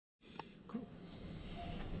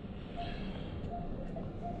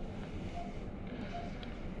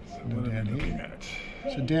and then down here.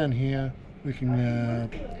 So down here we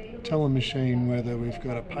can tell the machine whether we've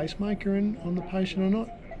got a pacemaker in on the patient or not.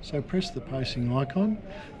 So press the pacing icon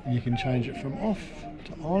and you can change it from off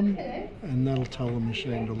to on, and that'll tell the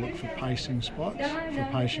machine to look for pacing spots for a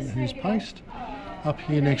patient who's paced. Up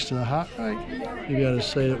here next to the heart rate, you'll be able to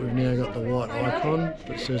see that we've now got the white icon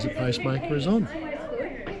that says the pacemaker is on.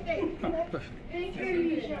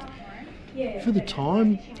 For the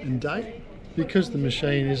time and date, because the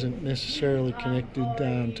machine isn't necessarily connected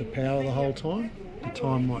to power the whole time, the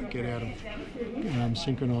time might get out of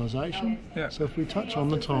synchronisation. Yeah. So if we touch on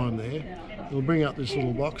the time there, it'll bring up this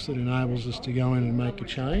little box that enables us to go in and make a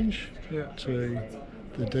change to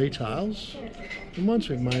the details. And once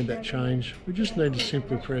we've made that change, we just need to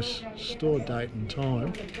simply press store date and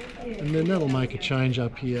time, and then that'll make a change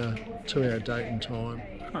up here to our date and time.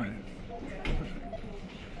 Right.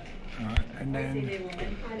 Alright, and then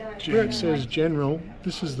where it says general,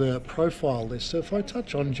 this is the profile list. So if I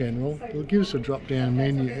touch on general, it'll give us a drop down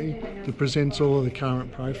menu that presents all of the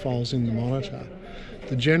current profiles in the monitor.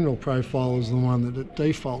 The general profile is the one that it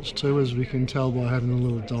defaults to, as we can tell by having a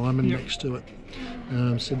little diamond next to it.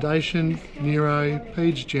 Sedation, neuro,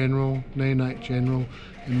 peds general, neonate general,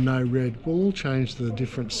 and no red will all change the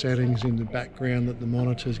different settings in the background that the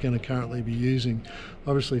monitor is going to currently be using.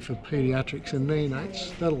 Obviously for paediatrics and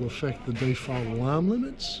neonates, that'll affect the default alarm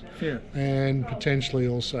limits and potentially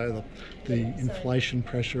also the inflation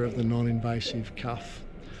pressure of the non-invasive cuff.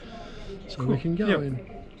 So we can go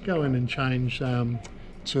in and change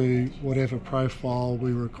to whatever profile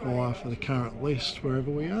we require for the current list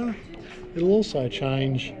wherever we are. It'll also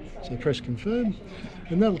change, so press confirm,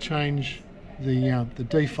 and that'll change the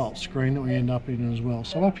default screen that we end up in as well.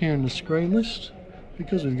 So up here in the screen list,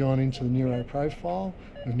 because we've gone into the neuro profile,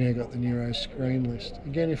 we've now got the neuro screen list.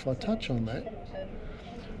 Again, if I touch on that,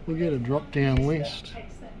 we'll get a drop down list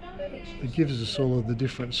that gives us all of the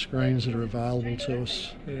different screens that are available to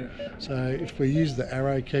us. So if we use the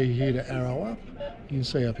arrow key here to arrow up, you can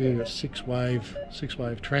see up here we've got six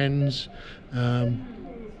wave trends.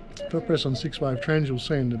 If I press on 6-wave trends, you'll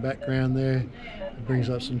see in the background there, it brings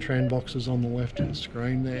up some trend boxes on the left of the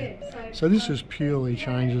screen there. So this just purely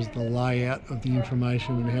changes the layout of the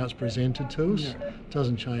information and how it's presented to us. It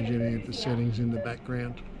doesn't change any of the settings in the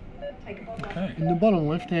background. Okay. In the bottom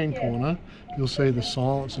left-hand corner, you'll see the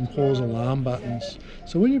silence and pause alarm buttons.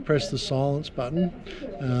 So when you press the silence button,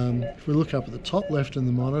 if we look up at the top left of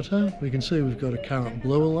the monitor, we can see we've got a current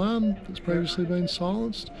blue alarm that's previously been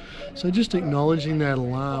silenced. So just acknowledging that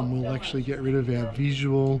alarm will actually get rid of our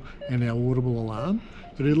visual and our audible alarm,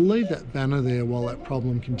 but it'll leave that banner there while that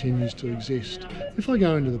problem continues to exist. If I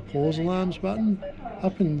go into the pause alarms button,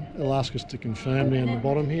 it'll ask us to confirm down the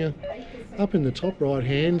bottom here. Up in the top right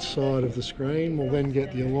hand side of the screen, we'll then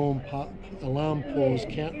get the alarm pause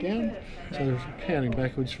countdown. So counting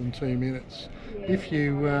backwards from 2 minutes. If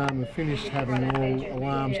you have finished having all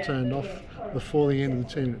alarms turned off before the end of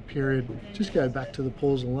the 2-minute period, just go back to the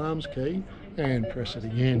pause alarms key and press it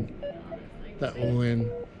again. That will then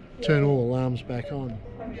turn all alarms back on.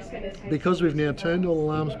 Because we've now turned all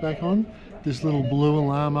alarms back on, this little blue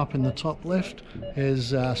alarm up in the top left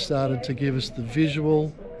has started to give us the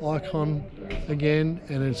visual icon again,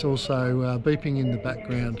 and it's also beeping in the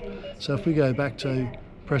background. So if we go back to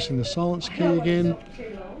pressing the silence key again,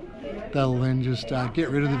 that'll then just get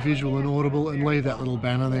rid of the visual and audible and leave that little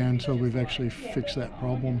banner there until we've actually fixed that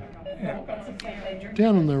problem.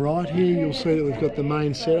 Down on the right here, you'll see that we've got the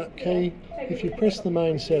main setup key. If you press the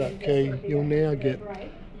main setup key, you'll now get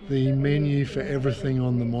the menu for everything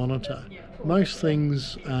on the monitor. Most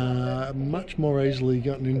things are much more easily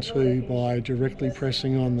gotten into by directly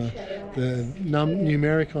pressing on the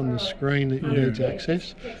numeric on the screen that you need to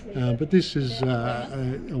access, but this is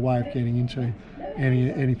a way of getting into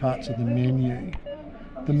any parts of the menu.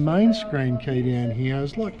 The main screen key down here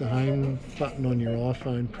is like the home button on your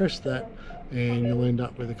iPhone. Press that and you'll end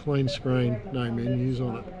up with a clean screen, no menus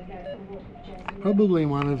on it. Probably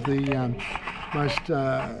one of the most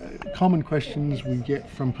common questions we get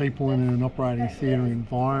from people in an operating theatre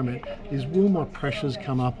environment is, will my pressures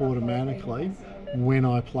come up automatically when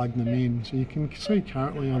I plug them in? So you can see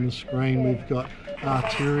currently on the screen we've got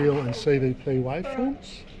arterial and CVP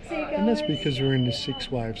waveforms, and that's because we're in the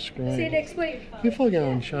 6-wave screen. See you next week. If I go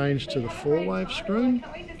and change to the 4-wave screen,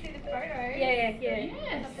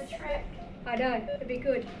 I know, it'd be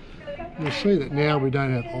good. you'll see that now we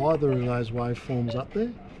don't have either of those waveforms up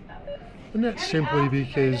there. And that's simply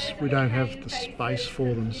because we don't have the space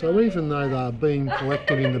for them. So even though they're being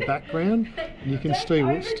collected in the background, you can see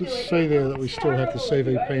there that we still have the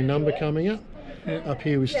CVP number coming up. Up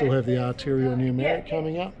here we still have the arterial numeric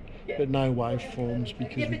coming up. but no waveforms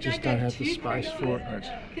because we just don't have the space for it.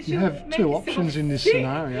 Right. You have two options in this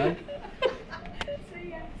scenario.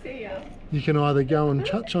 See ya. You can either go and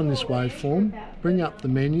touch on this waveform, bring up the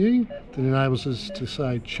menu that enables us to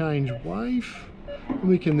say change wave, and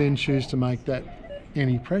we can then choose to make that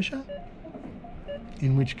any pressure,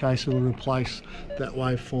 in which case it'll replace that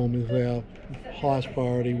waveform with our highest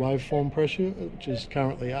priority waveform pressure, which is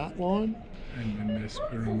currently art line. And then there's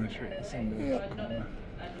spirometry in the corner.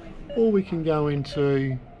 Or we can go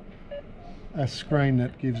into a screen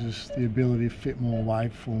that gives us the ability to fit more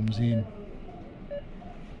waveforms in.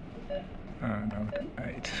 Now look at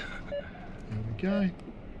 8. There we go.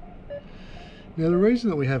 Now the reason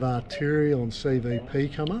that we have arterial and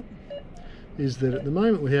CVP come up is that at the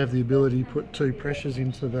moment we have the ability to put two pressures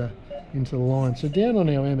into the line. So down on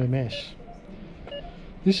our MMS,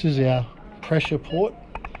 this is our pressure port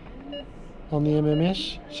on the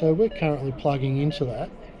MMS. So we're currently plugging into that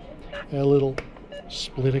our little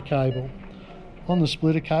splitter cable. On the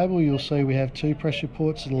splitter cable you'll see we have two pressure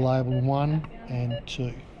ports that are labelled 1 and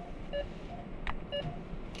 2.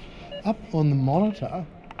 Up on the monitor,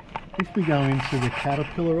 if we go into the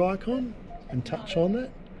caterpillar icon and touch on that,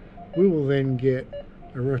 we will then get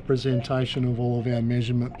a representation of all of our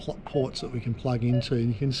measurement ports that we can plug into.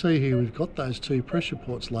 You can see here we've got those two pressure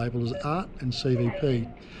ports labelled as ART and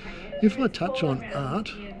CVP. If I touch on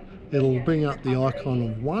ART, it'll bring up the icon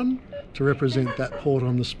of 1 to represent that port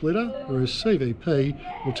on the splitter, whereas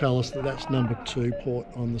CVP will tell us that that's number 2 port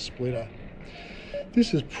on the splitter.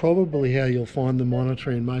 This is probably how you'll find the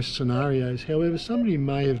monitor in most scenarios. However, somebody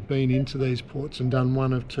may have been into these ports and done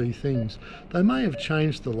one of two things. They may have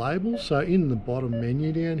changed the label, so in the bottom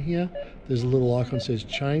menu down here, there's a little icon that says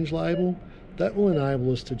change label. That will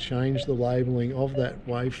enable us to change the labeling of that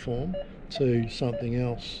waveform to something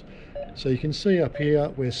else. So you can see up here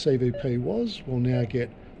where CVP was, we'll now get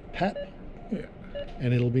PAP,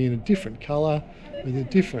 and it'll be in a different colour with a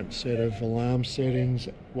different set of alarm settings,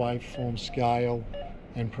 waveform scale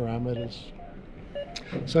and parameters.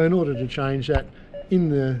 So in order to change that, in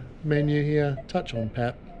the menu here, touch on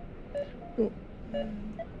PAP, bring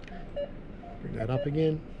that up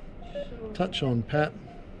again, touch on PAP,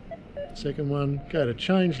 second one, go to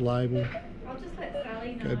change label,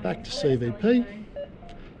 go back to CVP,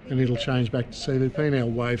 and it'll change back to CVP and our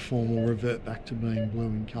waveform will revert back to being blue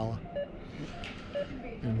in colour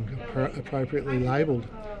and appropriately labelled.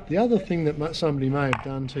 The other thing that somebody may have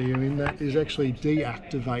done to you in that is actually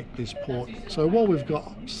deactivate this port. So while we've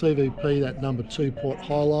got CVP, that number 2 port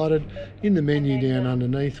highlighted, in the menu down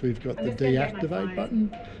underneath we've got the deactivate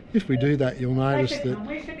button. If we do that, you'll notice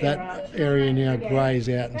that that area now greys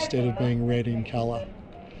out instead of being red in colour.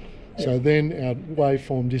 So then our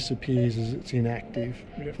waveform disappears as it's inactive.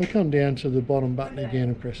 If I come down to the bottom button again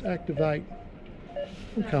and press activate,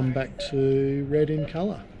 we'll come back to red in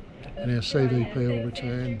colour and our CVP will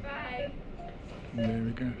return. There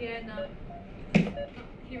we go. Yeah, no.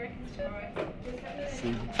 He reckons tomorrow.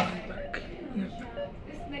 CVP back. Yeah.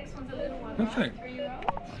 This next one's a little one. Perfect. Right?